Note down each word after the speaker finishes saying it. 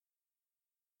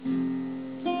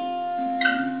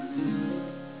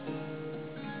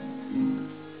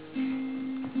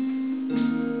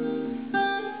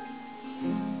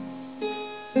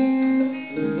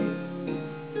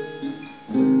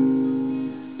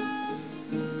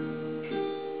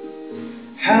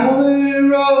How many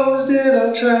roads did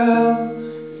I travel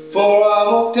before I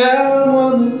walked down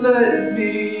one that led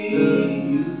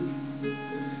me?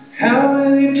 How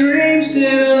many dreams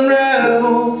did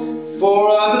unravel before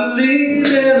I believed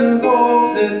in a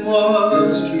hope that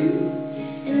was true?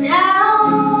 And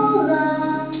how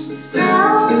long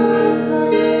was in you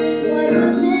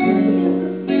really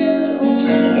only in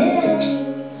you?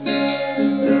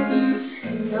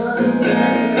 And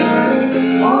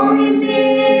only me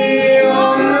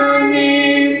on my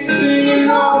knees singing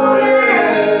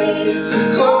already,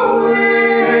 already.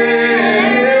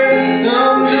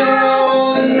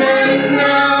 Somehow and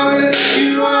now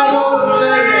you are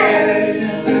holy,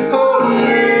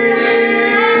 holy.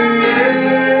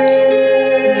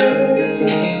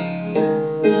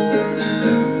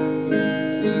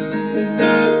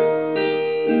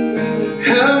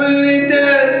 How many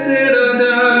deaths did I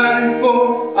die for?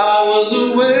 I was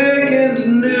awakened to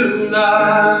new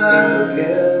life.